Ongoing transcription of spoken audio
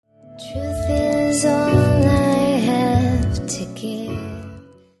Truth is all I have to give.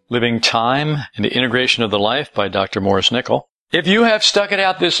 Living Time and the Integration of the Life by Dr. Maurice Nicoll. If you have stuck it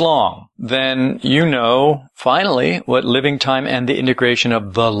out this long, then you know, finally, what living time and the integration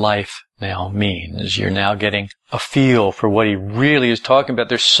of the life now means. You're now getting a feel for what he really is talking about.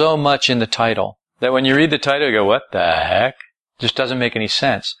 There's so much in the title that when you read the title, you go, what the heck? It just doesn't make any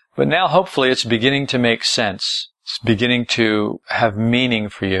sense. But now, hopefully, it's beginning to make sense. It's beginning to have meaning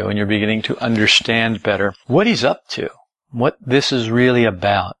for you, and you're beginning to understand better what he's up to, what this is really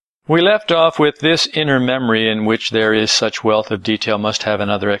about. We left off with this inner memory in which there is such wealth of detail must have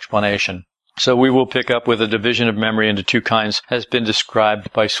another explanation. So we will pick up with a division of memory into two kinds has been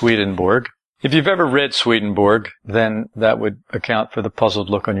described by Swedenborg. If you've ever read Swedenborg, then that would account for the puzzled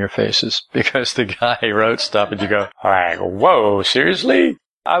look on your faces, because the guy wrote stuff and you go, like, whoa, seriously?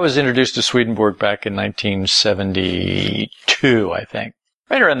 I was introduced to Swedenborg back in 1972, I think.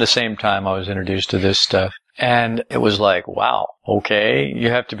 Right around the same time I was introduced to this stuff. And it was like, wow, okay,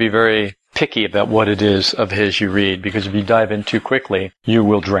 you have to be very picky about what it is of his you read, because if you dive in too quickly, you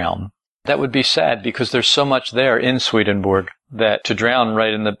will drown. That would be sad, because there's so much there in Swedenborg that to drown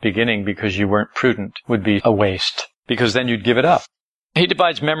right in the beginning because you weren't prudent would be a waste, because then you'd give it up. He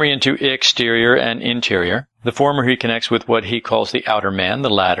divides memory into exterior and interior. The former he connects with what he calls the outer man, the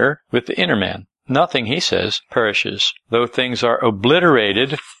latter with the inner man. Nothing, he says, perishes, though things are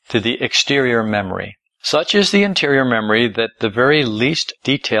obliterated to the exterior memory. Such is the interior memory that the very least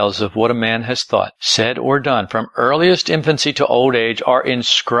details of what a man has thought, said, or done from earliest infancy to old age are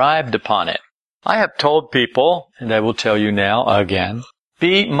inscribed upon it. I have told people, and I will tell you now again,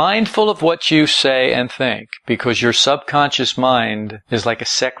 be mindful of what you say and think, because your subconscious mind is like a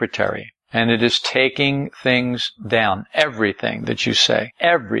secretary, and it is taking things down. Everything that you say,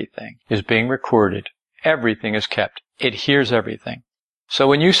 everything is being recorded. Everything is kept. It hears everything. So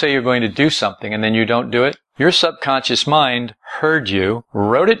when you say you're going to do something and then you don't do it, your subconscious mind heard you,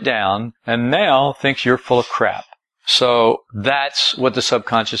 wrote it down, and now thinks you're full of crap. So that's what the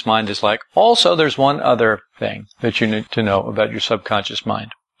subconscious mind is like. Also, there's one other thing that you need to know about your subconscious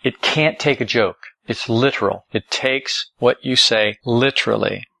mind. It can't take a joke. It's literal. It takes what you say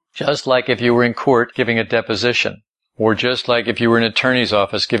literally. Just like if you were in court giving a deposition. Or just like if you were in an attorney's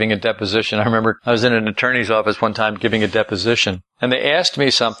office giving a deposition. I remember I was in an attorney's office one time giving a deposition. And they asked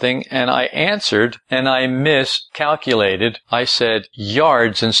me something, and I answered, and I miscalculated. I said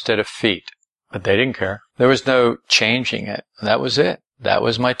yards instead of feet. But they didn't care. There was no changing it. That was it. That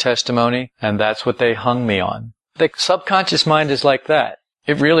was my testimony, and that's what they hung me on. The subconscious mind is like that.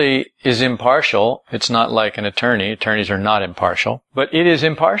 It really is impartial. It's not like an attorney. Attorneys are not impartial. But it is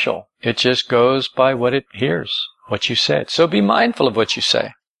impartial. It just goes by what it hears, what you said. So be mindful of what you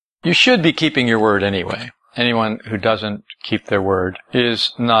say. You should be keeping your word anyway. Anyone who doesn't keep their word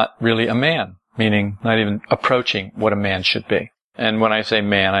is not really a man, meaning not even approaching what a man should be. And when I say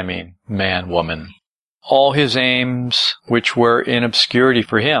man, I mean man, woman. All his aims, which were in obscurity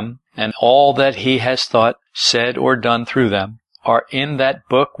for him, and all that he has thought, said, or done through them, are in that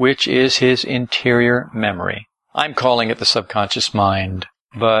book which is his interior memory. I'm calling it the subconscious mind,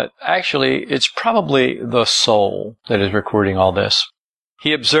 but actually it's probably the soul that is recording all this.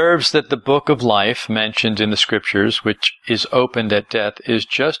 He observes that the book of life mentioned in the scriptures, which is opened at death, is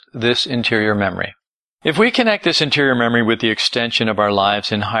just this interior memory. If we connect this interior memory with the extension of our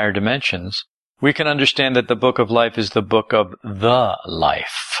lives in higher dimensions, we can understand that the book of life is the book of the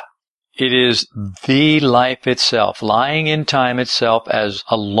life. It is the life itself, lying in time itself as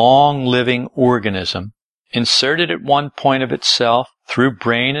a long-living organism, inserted at one point of itself through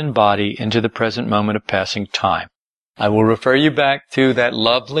brain and body into the present moment of passing time. I will refer you back to that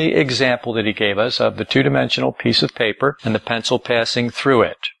lovely example that he gave us of the two-dimensional piece of paper and the pencil passing through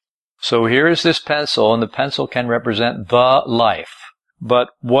it. So here is this pencil, and the pencil can represent the life. But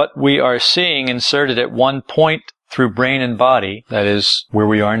what we are seeing inserted at one point through brain and body, that is where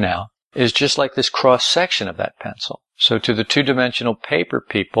we are now, is just like this cross-section of that pencil. So to the two-dimensional paper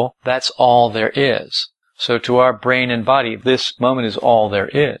people, that's all there is. So to our brain and body, this moment is all there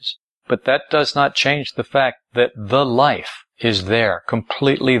is. But that does not change the fact that the life is there,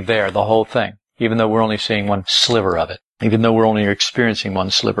 completely there, the whole thing, even though we're only seeing one sliver of it, even though we're only experiencing one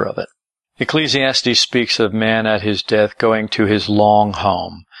sliver of it. Ecclesiastes speaks of man at his death going to his long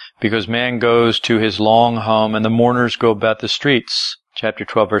home, because man goes to his long home and the mourners go about the streets. Chapter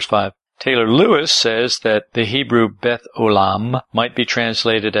 12, verse 5. Taylor Lewis says that the Hebrew Beth Olam might be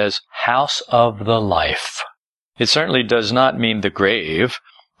translated as house of the life. It certainly does not mean the grave.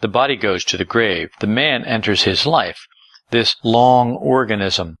 The body goes to the grave. The man enters his life, this long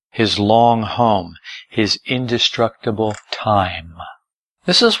organism, his long home, his indestructible time.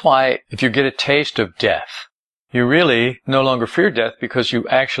 This is why if you get a taste of death, you really no longer fear death because you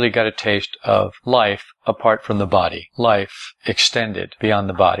actually got a taste of life apart from the body, life extended beyond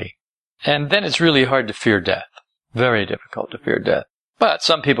the body. And then it's really hard to fear death. Very difficult to fear death. But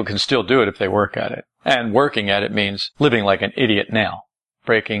some people can still do it if they work at it. And working at it means living like an idiot now,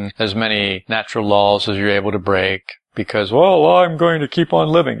 breaking as many natural laws as you're able to break because, well, I'm going to keep on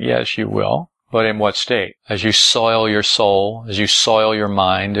living. Yes, you will. But in what state? As you soil your soul, as you soil your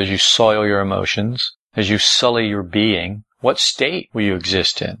mind, as you soil your emotions, as you sully your being, what state will you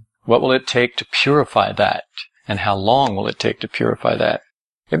exist in? What will it take to purify that? And how long will it take to purify that?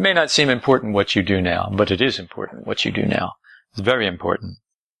 It may not seem important what you do now, but it is important what you do now. It's very important.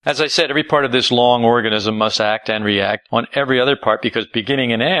 As I said, every part of this long organism must act and react on every other part because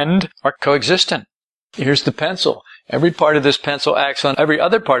beginning and end are coexistent. Here's the pencil. Every part of this pencil acts on every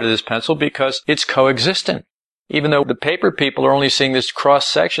other part of this pencil because it's coexistent. Even though the paper people are only seeing this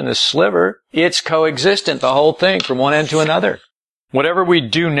cross-section, this sliver, it's coexistent, the whole thing, from one end to another. Whatever we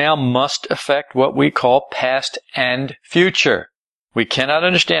do now must affect what we call past and future. We cannot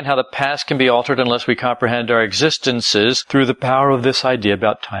understand how the past can be altered unless we comprehend our existences through the power of this idea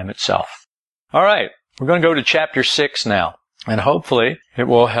about time itself. All right, we're going to go to chapter 6 now, and hopefully it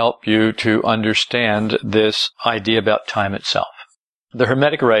will help you to understand this idea about time itself. The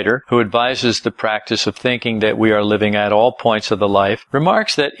Hermetic writer, who advises the practice of thinking that we are living at all points of the life,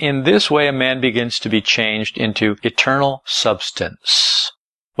 remarks that in this way a man begins to be changed into eternal substance.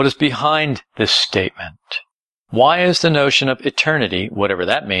 What is behind this statement? Why is the notion of eternity, whatever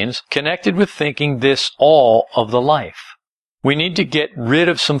that means, connected with thinking this all of the life? We need to get rid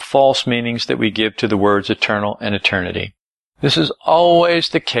of some false meanings that we give to the words eternal and eternity. This is always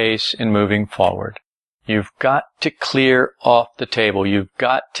the case in moving forward. You've got to clear off the table. You've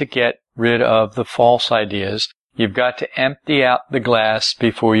got to get rid of the false ideas. You've got to empty out the glass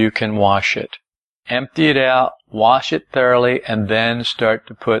before you can wash it. Empty it out, wash it thoroughly, and then start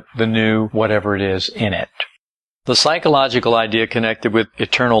to put the new whatever it is in it. The psychological idea connected with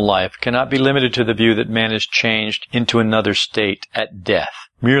eternal life cannot be limited to the view that man is changed into another state at death,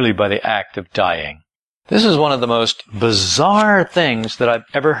 merely by the act of dying. This is one of the most bizarre things that I've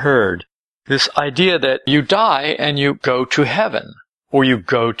ever heard. This idea that you die and you go to heaven, or you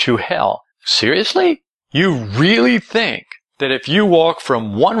go to hell. Seriously? You really think that if you walk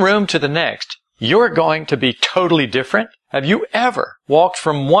from one room to the next, you're going to be totally different? Have you ever walked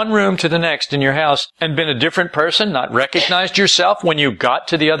from one room to the next in your house and been a different person, not recognized yourself when you got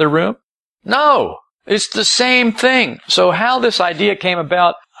to the other room? No, it's the same thing. So how this idea came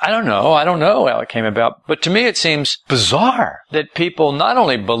about, I don't know how it came about, but to me it seems bizarre that people not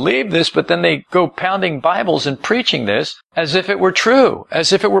only believe this, but then they go pounding Bibles and preaching this as if it were true,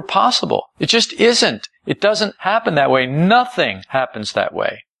 as if it were possible. It just isn't. It doesn't happen that way. Nothing happens that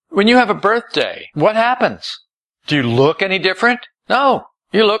way. When you have a birthday, what happens? Do you look any different? No.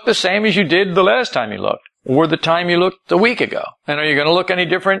 You look the same as you did the last time you looked, or the time you looked a week ago. And are you going to look any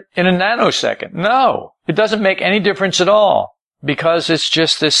different in a nanosecond? No. It doesn't make any difference at all, because it's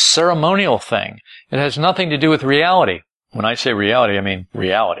just this ceremonial thing. It has nothing to do with reality. When I say reality, I mean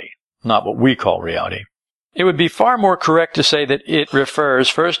reality, not what we call reality. It would be far more correct to say that it refers,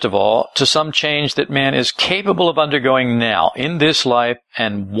 first of all, to some change that man is capable of undergoing now, in this life,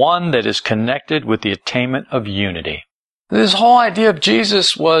 and one that is connected with the attainment of unity. This whole idea of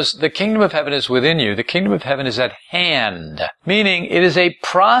Jesus was, the kingdom of heaven is within you, the kingdom of heaven is at hand, meaning it is a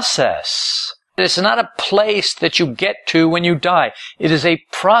process. It's not a place that you get to when you die. It is a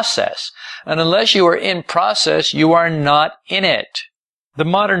process. And unless you are in process, you are not in it. The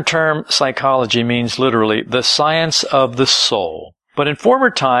modern term psychology means literally the science of the soul. But in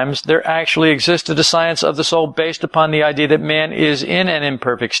former times, there actually existed a science of the soul based upon the idea that man is in an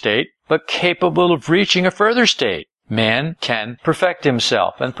imperfect state, but capable of reaching a further state. Man can perfect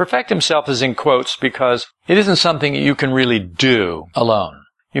himself. And perfect himself is in quotes because it isn't something you can really do alone.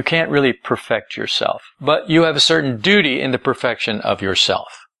 You can't really perfect yourself. But you have a certain duty in the perfection of yourself.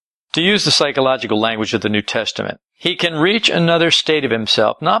 To use the psychological language of the New Testament, he can reach another state of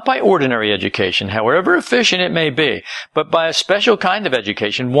himself, not by ordinary education, however efficient it may be, but by a special kind of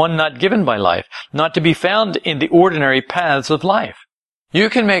education, one not given by life, not to be found in the ordinary paths of life. You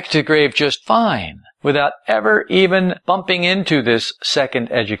can make it to the grave just fine, without ever even bumping into this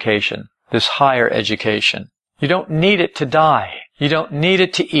second education, this higher education. You don't need it to die. You don't need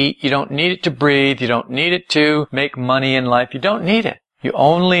it to eat. You don't need it to breathe. You don't need it to make money in life. You don't need it. You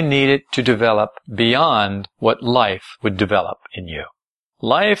only need it to develop beyond what life would develop in you.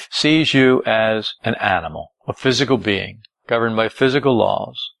 Life sees you as an animal, a physical being, governed by physical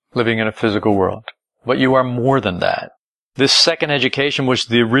laws, living in a physical world. But you are more than that. This second education was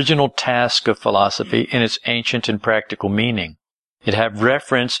the original task of philosophy in its ancient and practical meaning. It had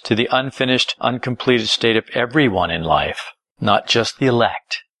reference to the unfinished, uncompleted state of everyone in life, not just the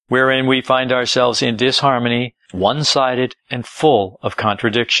elect, wherein we find ourselves in disharmony, one-sided, and full of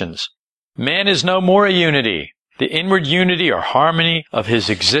contradictions. Man is no more a unity. The inward unity or harmony of his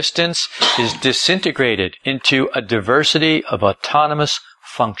existence is disintegrated into a diversity of autonomous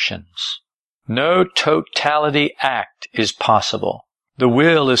functions. No totality act is possible. The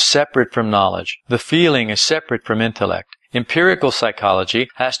will is separate from knowledge. The feeling is separate from intellect. Empirical psychology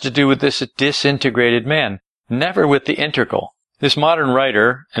has to do with this disintegrated man, never with the integral. This modern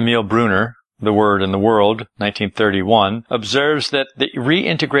writer, Emil Brunner, The Word and the World, 1931, observes that the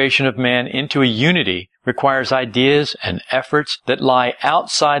reintegration of man into a unity requires ideas and efforts that lie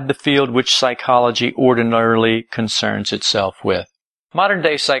outside the field which psychology ordinarily concerns itself with.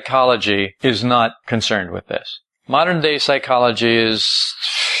 Modern-day psychology is not concerned with this. Modern-day psychology is,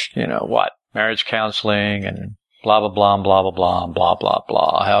 marriage counseling and blah, blah, blah, blah, blah, blah, blah, blah,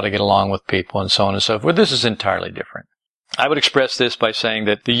 blah, how to get along with people and so on and so forth. This is entirely different. I would express this by saying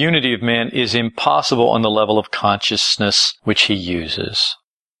that the unity of man is impossible on the level of consciousness which he uses.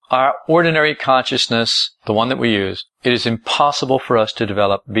 Our ordinary consciousness, the one that we use, it is impossible for us to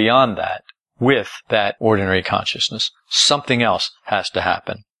develop beyond that. With that ordinary consciousness, something else has to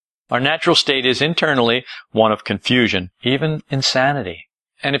happen. Our natural state is internally one of confusion, even insanity.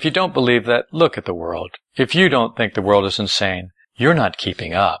 And if you don't believe that, look at the world. If you don't think the world is insane, you're not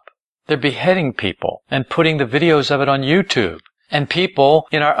keeping up. They're beheading people and putting the videos of it on YouTube. And people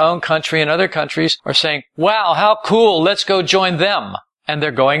in our own country and other countries are saying, wow, how cool, let's go join them. And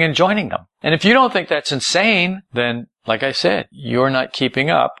they're going and joining them. And if you don't think that's insane, then, like I said, you're not keeping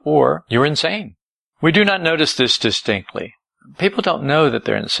up or you're insane. We do not notice this distinctly. People don't know that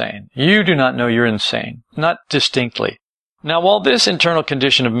they're insane. You do not know you're insane. Not distinctly. Now, while this internal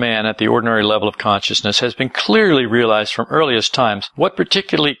condition of man at the ordinary level of consciousness has been clearly realized from earliest times, what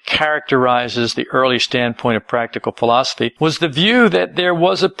particularly characterizes the early standpoint of practical philosophy was the view that there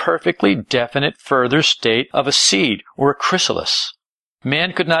was a perfectly definite further state of a seed or a chrysalis.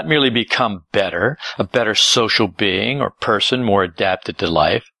 Man could not merely become better, a better social being or person more adapted to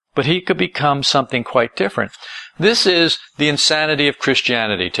life, but he could become something quite different. This is the insanity of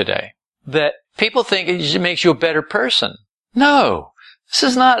Christianity today, that people think it makes you a better person. No, this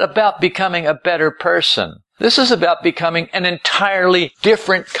is not about becoming a better person. This is about becoming an entirely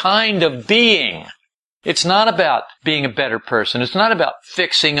different kind of being. It's not about being a better person. It's not about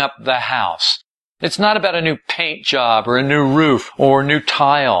fixing up the house. It's not about a new paint job or a new roof or new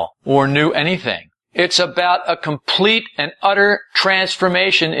tile or new anything. It's about a complete and utter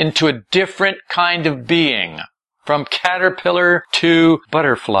transformation into a different kind of being, from caterpillar to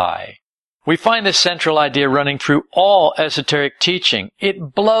butterfly. We find this central idea running through all esoteric teaching.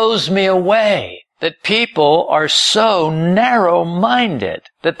 It blows me away that people are so narrow-minded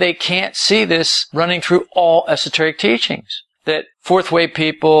that they can't see this running through all esoteric teachings. That fourth way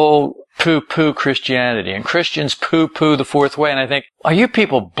people poo-poo Christianity and Christians poo-poo the fourth way. And I think, are you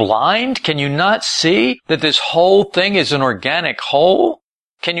people blind? Can you not see that this whole thing is an organic whole?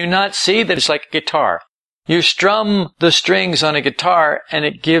 Can you not see that it's like a guitar? You strum the strings on a guitar and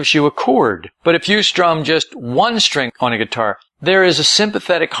it gives you a chord. But if you strum just one string on a guitar, there is a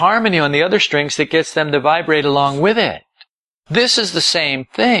sympathetic harmony on the other strings that gets them to vibrate along with it. This is the same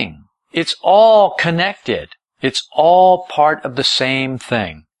thing. It's all connected. It's all part of the same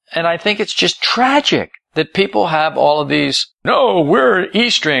thing. And I think it's just tragic that people have all of these, no, we're E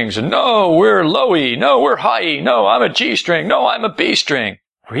strings, and no, we're low E, no, we're high E, no, I'm a G string, no, I'm a B string.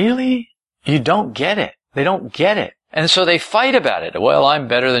 Really? You don't get it. They don't get it. And so they fight about it. Well, I'm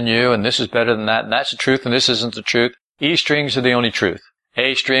better than you, and this is better than that, and that's the truth, and this isn't the truth. E strings are the only truth.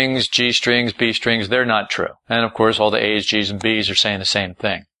 A strings, G strings, B strings, they're not true. And of course, all the A's, G's, and B's are saying the same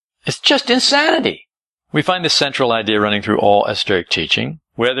thing. It's just insanity. We find this central idea running through all esoteric teaching,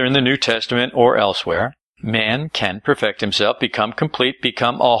 whether in the New Testament or elsewhere. Man can perfect himself, become complete,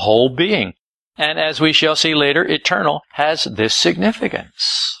 become a whole being. And as we shall see later, eternal has this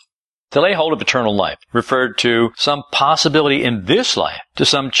significance. To lay hold of eternal life referred to some possibility in this life, to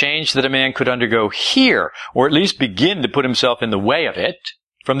some change that a man could undergo here, or at least begin to put himself in the way of it.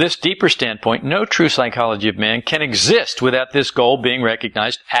 From this deeper standpoint, no true psychology of man can exist without this goal being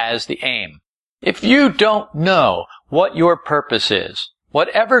recognized as the aim. If you don't know what your purpose is,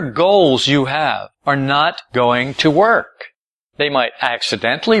 whatever goals you have are not going to work. They might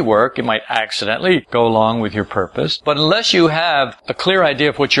accidentally work. It might accidentally go along with your purpose. But unless you have a clear idea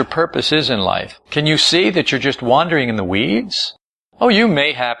of what your purpose is in life, can you see that you're just wandering in the weeds? Oh, you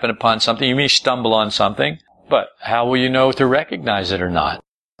may happen upon something. You may stumble on something. But how will you know to recognize it or not?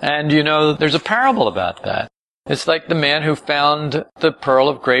 And there's a parable about that. It's like the man who found the pearl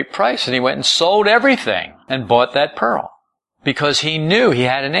of great price, and he went and sold everything and bought that pearl because he knew he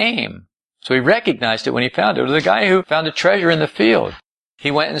had an aim. So he recognized it when he found it. Or the guy who found a treasure in the field.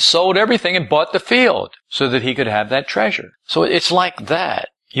 He went and sold everything and bought the field so that he could have that treasure. So it's like that.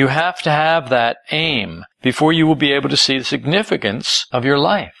 You have to have that aim before you will be able to see the significance of your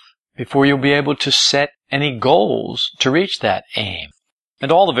life, before you'll be able to set any goals to reach that aim.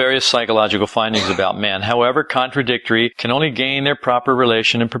 And all the various psychological findings about man, however contradictory, can only gain their proper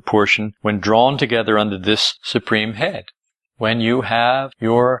relation and proportion when drawn together under this supreme head. When you have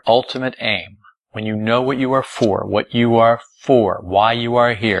your ultimate aim, when you know what you are for, why you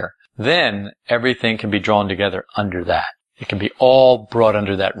are here, then everything can be drawn together under that. It can be all brought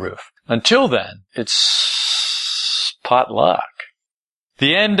under that roof. Until then, it's potluck.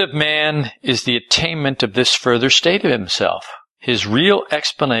 The end of man is the attainment of this further state of himself. His real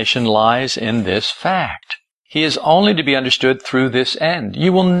explanation lies in this fact. He is only to be understood through this end.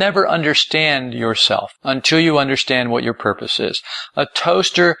 You will never understand yourself until you understand what your purpose is. A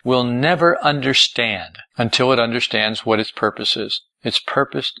toaster will never understand until it understands what its purpose is. Its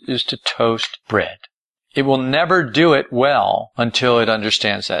purpose is to toast bread. It will never do it well until it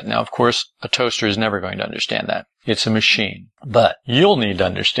understands that. Now, of course, a toaster is never going to understand that. It's a machine. But you'll need to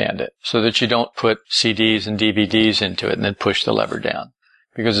understand it so that you don't put CDs and DVDs into it and then push the lever down.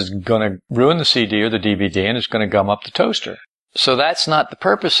 Because it's going to ruin the CD or the DVD and it's going to gum up the toaster. So that's not the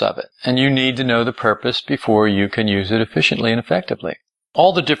purpose of it. And you need to know the purpose before you can use it efficiently and effectively.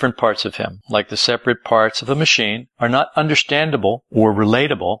 All the different parts of him, like the separate parts of a machine, are not understandable or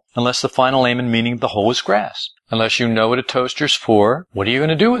relatable unless the final aim and meaning of the whole is grasped. Unless you know what a toaster's for, what are you going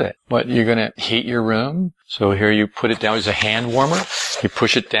to do with it? What, you're going to heat your room? So here you put it down as a hand warmer. You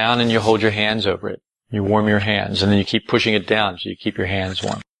push it down and you hold your hands over it. You warm your hands, and then you keep pushing it down so you keep your hands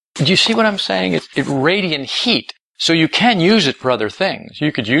warm. Do you see what I'm saying? It's radiant heat. So you can use it for other things.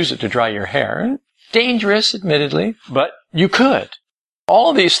 You could use it to dry your hair. Dangerous, admittedly, but you could.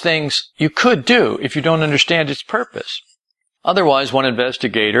 All these things you could do if you don't understand its purpose. Otherwise, one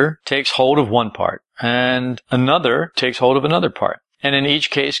investigator takes hold of one part, and another takes hold of another part, and in each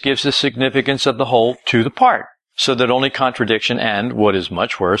case gives the significance of the whole to the part, so that only contradiction and, what is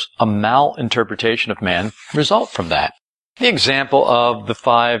much worse, a malinterpretation of man result from that. The example of the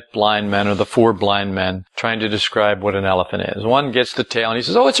 5 blind men or the 4 blind men trying to describe what an elephant is. One gets the tail and he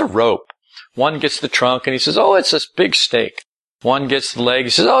says, oh, it's a rope. One gets the trunk and he says, oh, it's this big stake. One gets the leg, he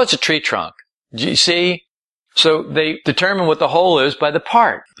says, oh, it's a tree trunk. Do you see? So they determine what the whole is by the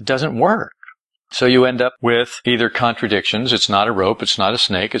part. It doesn't work. So you end up with either contradictions. It's not a rope, it's not a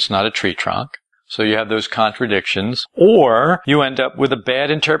snake, it's not a tree trunk. So you have those contradictions. Or you end up with a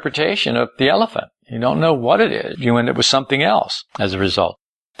bad interpretation of the elephant. You don't know what it is. You end up with something else as a result.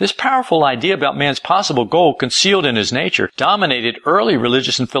 This powerful idea about man's possible goal concealed in his nature dominated early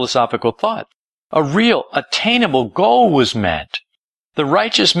religious and philosophical thought. A real, attainable goal was meant. The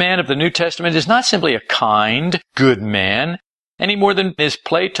righteous man of the New Testament is not simply a kind, good man, any more than is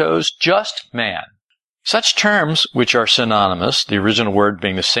Plato's just man. Such terms, which are synonymous, the original word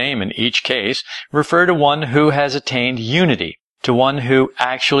being the same in each case, refer to one who has attained unity, to one who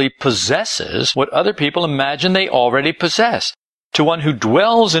actually possesses what other people imagine they already possess, to one who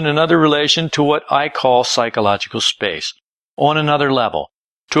dwells in another relation to what I call psychological space, on another level,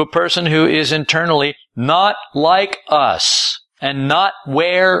 to a person who is internally not like us and not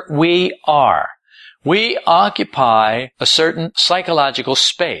where we are. We occupy a certain psychological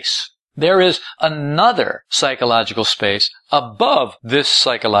space. There is another psychological space above this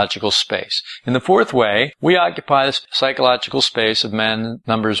psychological space. In the 4th way, we occupy the psychological space of men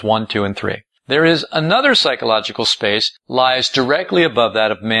numbers 1, 2, and 3. There is another psychological space lies directly above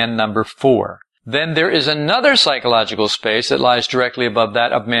that of man number 4. Then there is another psychological space that lies directly above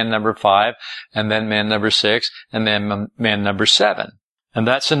that of man number 5, and then man number 6, and then man number 7. And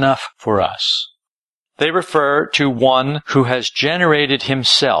that's enough for us. They refer to one who has generated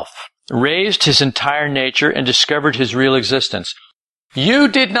himself, raised his entire nature, and discovered his real existence. You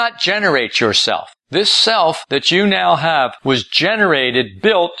did not generate yourself. This self that you now have was generated,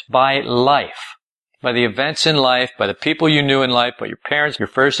 built by life, by the events in life, by the people you knew in life, by your parents, your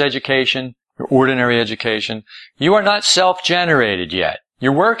first education, your ordinary education. You are not self-generated yet.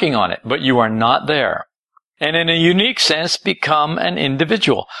 You're working on it, but you are not there. And in a unique sense, become an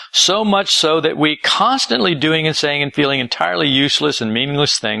individual. So much so that we constantly doing and saying and feeling entirely useless and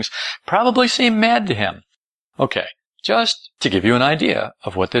meaningless things probably seem mad to him. Okay, just to give you an idea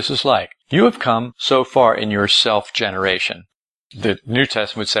of what this is like. You have come so far in your self-generation. The New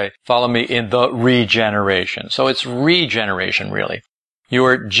Testament would say, follow me in the regeneration. So it's regeneration, really. You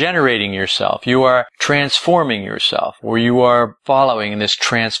are generating yourself. You are transforming yourself, or you are following in this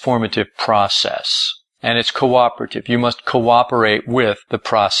transformative process. And it's cooperative. You must cooperate with the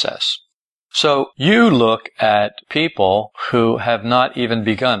process. So you look at people who have not even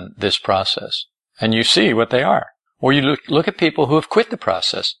begun this process, and you see what they are. Or you look at people who have quit the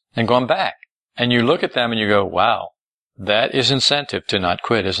process and gone back, and you look at them and you go, wow, that is incentive to not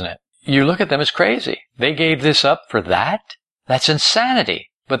quit, isn't it? You look at them as crazy. They gave this up for that? That's insanity.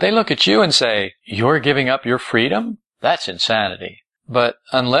 But they look at you and say, you're giving up your freedom? That's insanity. But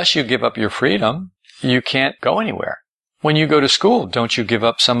unless you give up your freedom, you can't go anywhere. When you go to school, don't you give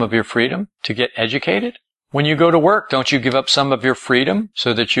up some of your freedom to get educated? When you go to work, don't you give up some of your freedom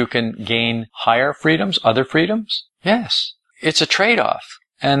so that you can gain higher freedoms, other freedoms? Yes. It's a trade-off.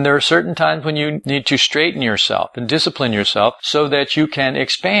 And there are certain times when you need to straighten yourself and discipline yourself so that you can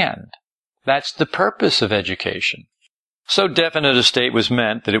expand. That's the purpose of education. So definite a state was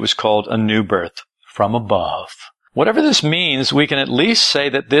meant that it was called a new birth from above. Whatever this means, we can at least say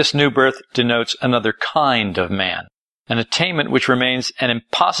that this new birth denotes another kind of man, an attainment which remains an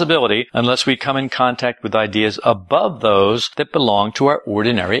impossibility unless we come in contact with ideas above those that belong to our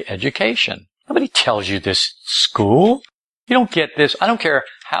ordinary education. Nobody tells you this at school. You don't get this. I don't care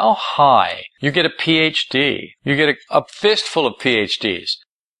how high. You get a PhD. You get a fistful of PhDs.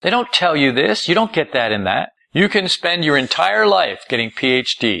 They don't tell you this. You don't get that in that. You can spend your entire life getting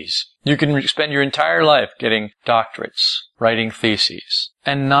PhDs. You can spend your entire life getting doctorates, writing theses,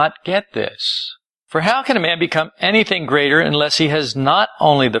 and not get this. For how can a man become anything greater unless he has not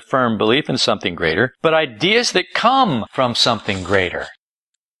only the firm belief in something greater, but ideas that come from something greater?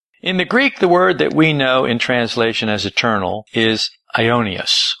 In the Greek, the word that we know in translation as eternal is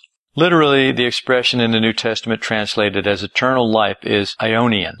aionios. Literally, the expression in the New Testament translated as eternal life is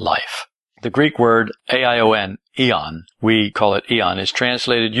Ionian life. The Greek word aion, eon, we call it eon, is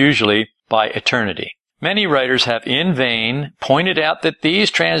translated usually by eternity. Many writers have in vain pointed out that these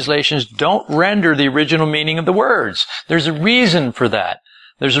translations don't render the original meaning of the words. There's a reason for that.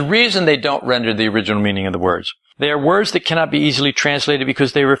 There's a reason they don't render the original meaning of the words. They are words that cannot be easily translated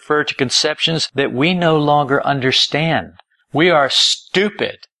because they refer to conceptions that we no longer understand. We are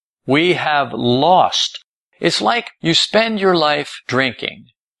stupid. We have lost. It's like you spend your life drinking,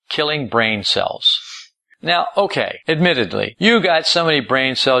 killing brain cells. Now, okay, admittedly, you got so many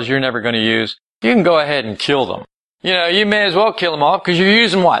brain cells you're never going to use. You can go ahead and kill them. You know, you may as well kill them off because you're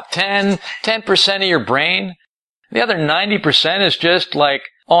using what, 10% of your brain? The other 90% is just like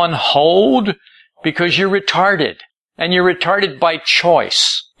on hold because you're retarded. And you're retarded by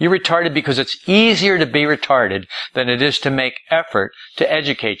choice. You're retarded because it's easier to be retarded than it is to make effort to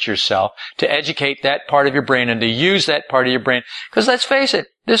educate yourself, to educate that part of your brain and to use that part of your brain. Because let's face it,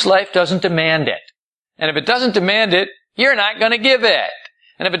 this life doesn't demand it. And if it doesn't demand it, you're not going to give it.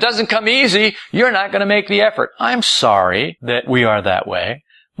 And if it doesn't come easy, you're not going to make the effort. I'm sorry that we are that way,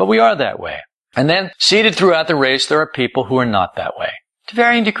 but we are that way. And then, seated throughout the race, there are people who are not that way, to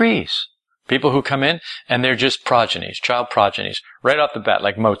varying degrees. People who come in and they're just progenies, child progenies, right off the bat,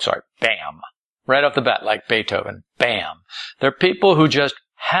 like Mozart, bam. Right off the bat, like Beethoven, bam. They're people who just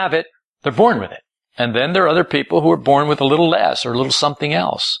have it, they're born with it. And then there are other people who are born with a little less or a little something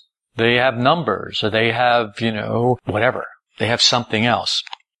else. They have numbers, or they have, whatever. They have something else.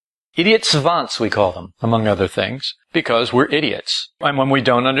 Idiot savants, we call them, among other things, because we're idiots. And when we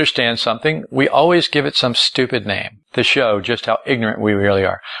don't understand something, we always give it some stupid name to show just how ignorant we really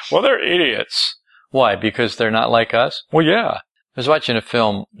are. Well, they're idiots. Why? Because they're not like us? Well, yeah. I was watching a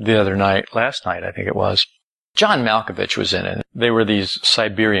film the other night, last night I think it was. John Malkovich was in it. They were these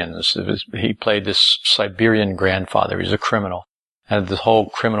Siberians. He played this Siberian grandfather. He was a criminal. Had the whole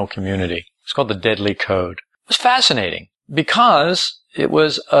criminal community. It's called The Deadly Code. It was fascinating because it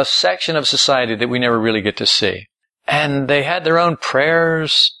was a section of society that we never really get to see. And they had their own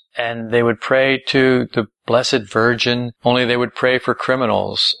prayers, and they would pray to the Blessed Virgin, only they would pray for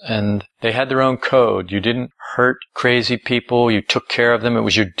criminals. And they had their own code. You didn't hurt crazy people. You took care of them. It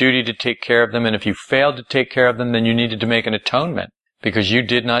was your duty to take care of them. And if you failed to take care of them, then you needed to make an atonement because you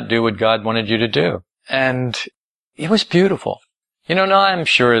did not do what God wanted you to do. And it was beautiful. Now I'm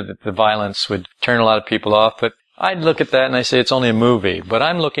sure that the violence would turn a lot of people off, but I'd look at that and I say it's only a movie, but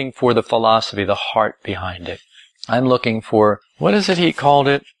I'm looking for the philosophy, the heart behind it. I'm looking for, what is it he called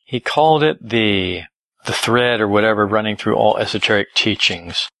it? He called it the thread or whatever running through all esoteric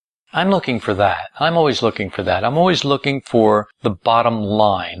teachings. I'm looking for that. I'm always looking for that. I'm always looking for the bottom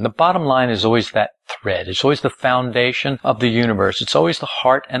line. The bottom line is always that thread. It's always the foundation of the universe. It's always the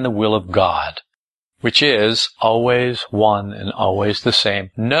heart and the will of God. which is always one and always the same,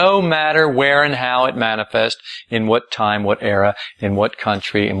 no matter where and how it manifests, in what time, what era, in what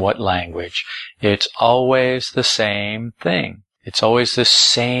country, in what language. It's always the same thing. It's always the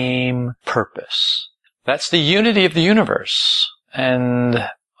same purpose. That's the unity of the universe. And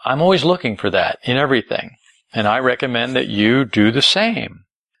I'm always looking for that in everything. And I recommend that you do the same.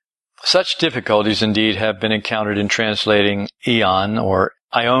 Such difficulties indeed have been encountered in translating eon or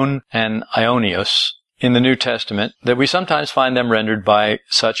aion and aionios in the New Testament that we sometimes find them rendered by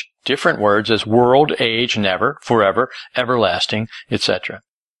such different words as world, age, never, forever, everlasting, etc.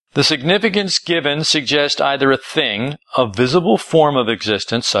 The significance given suggests either a thing, a visible form of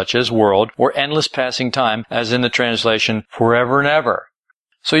existence such as world, or endless passing time, as in the translation forever and ever.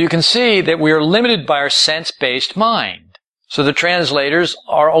 So you can see that we are limited by our sense-based mind. So the translators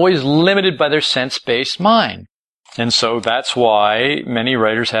are always limited by their sense-based mind. And so that's why many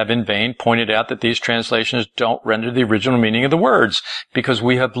writers have in vain pointed out that these translations don't render the original meaning of the words, because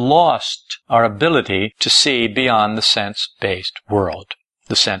we have lost our ability to see beyond the sense-based world,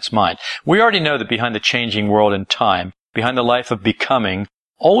 the sense mind. We already know that behind the changing world and time, behind the life of becoming,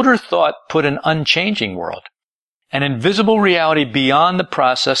 older thought put an unchanging world, an invisible reality beyond the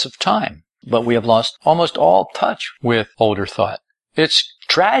process of time. But we have lost almost all touch with older thought. It's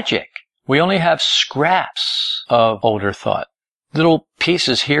tragic. We only have scraps of older thought, little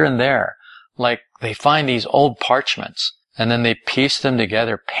pieces here and there, like they find these old parchments, and then they piece them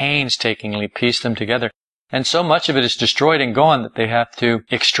together, painstakingly piece them together. And so much of it is destroyed and gone that they have to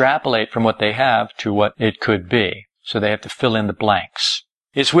extrapolate from what they have to what it could be. So they have to fill in the blanks.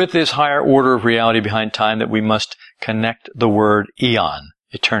 It's with this higher order of reality behind time that we must connect the word eon,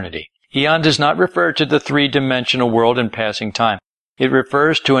 eternity. Eon does not refer to the three-dimensional world and passing time. It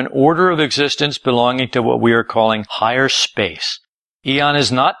refers to an order of existence belonging to what we are calling higher space. Eon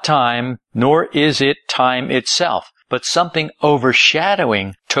is not time, nor is it time itself, but something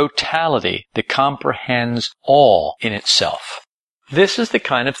overshadowing totality that comprehends all in itself. This is the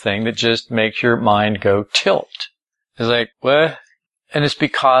kind of thing that just makes your mind go tilt. It's like, what? And it's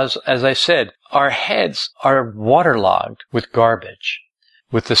because, as I said, our heads are waterlogged with garbage,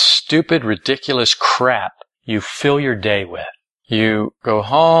 with the stupid, ridiculous crap you fill your day with. You go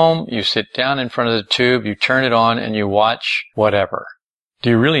home, you sit down in front of the tube, you turn it on, and you watch whatever. Do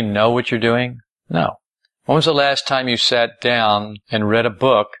you really know what you're doing? No. When was the last time you sat down and read a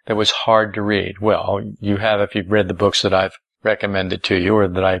book that was hard to read? Well, you have if you've read the books that I've recommended to you or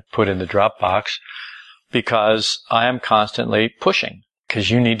that I put in the Dropbox, because I am constantly pushing. Because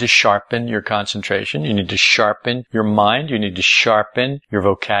you need to sharpen your concentration, you need to sharpen your mind, you need to sharpen your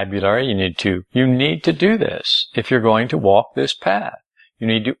vocabulary, you need to do this if you're going to walk this path. You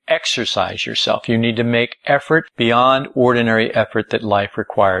need to exercise yourself. You need to make effort beyond ordinary effort that life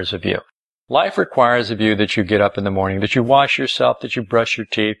requires of you. Life requires of you that you get up in the morning, that you wash yourself, that you brush your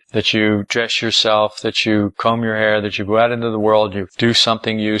teeth, that you dress yourself, that you comb your hair, that you go out into the world, you do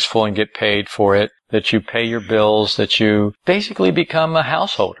something useful and get paid for it, that you pay your bills, that you basically become a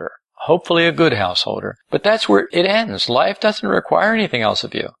householder, hopefully a good householder. But that's where it ends. Life doesn't require anything else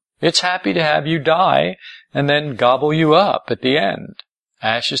of you. It's happy to have you die and then gobble you up at the end.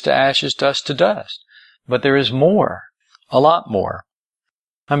 Ashes to ashes, dust to dust. But there is more, a lot more.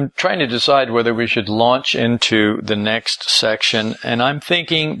 I'm trying to decide whether we should launch into the next section, and I'm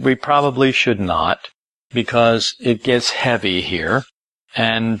thinking we probably should not, because it gets heavy here,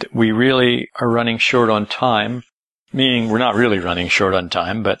 and we really are running short on time, meaning we're not really running short on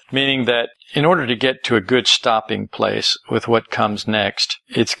time, but meaning that in order to get to a good stopping place with what comes next,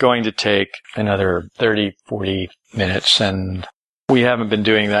 it's going to take another 30, 40 minutes, and we haven't been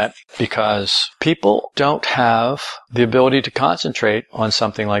doing that because people don't have the ability to concentrate on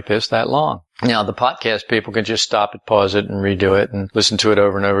something like this that long. Now, the podcast people can just stop it, pause it, and redo it and listen to it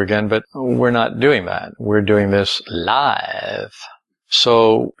over and over again, but we're not doing that. We're doing this live.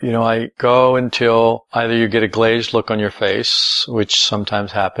 So, I go until either you get a glazed look on your face, which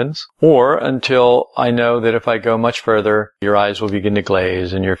sometimes happens, or until I know that if I go much further, your eyes will begin to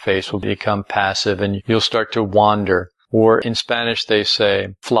glaze and your face will become passive and you'll start to wander. Or in Spanish, they say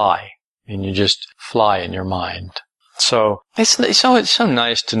fly, and you just fly in your mind. So it's so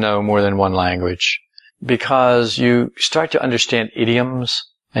nice to know more than one language, because you start to understand idioms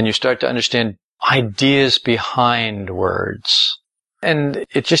and you start to understand ideas behind words. And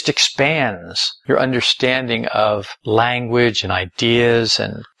it just expands your understanding of language and ideas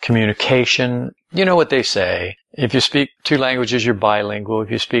and communication. You know what they say. If you speak 2 languages, you're bilingual. If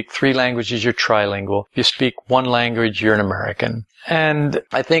you speak 3 languages, you're trilingual. If you speak 1 language, you're an American. And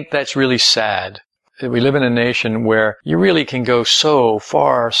I think that's really sad. we live in a nation where you really can go so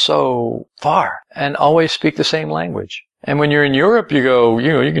far, and always speak the same language. And when you're in Europe,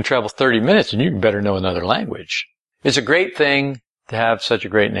 you can travel 30 minutes and you better know another language. It's a great thing to have such a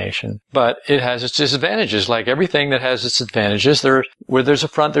great nation, but it has its disadvantages. Like everything that has its advantages, where there's a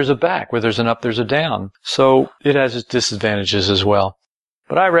front, there's a back. Where there's an up, there's a down. So it has its disadvantages as well.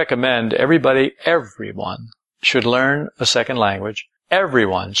 But I recommend everyone should learn a second language.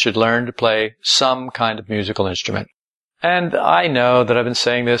 Everyone should learn to play some kind of musical instrument. And I know that I've been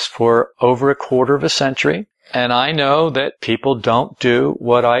saying this for over a quarter of a century, and I know that people don't do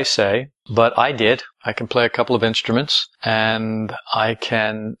what I say, but I did. I can play a couple of instruments, and I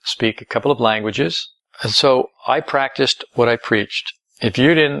can speak a couple of languages. And so I practiced what I preached. If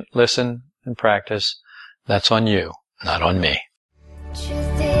you didn't listen and practice, that's on you, not on me.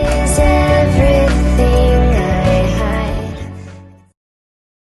 Truth is every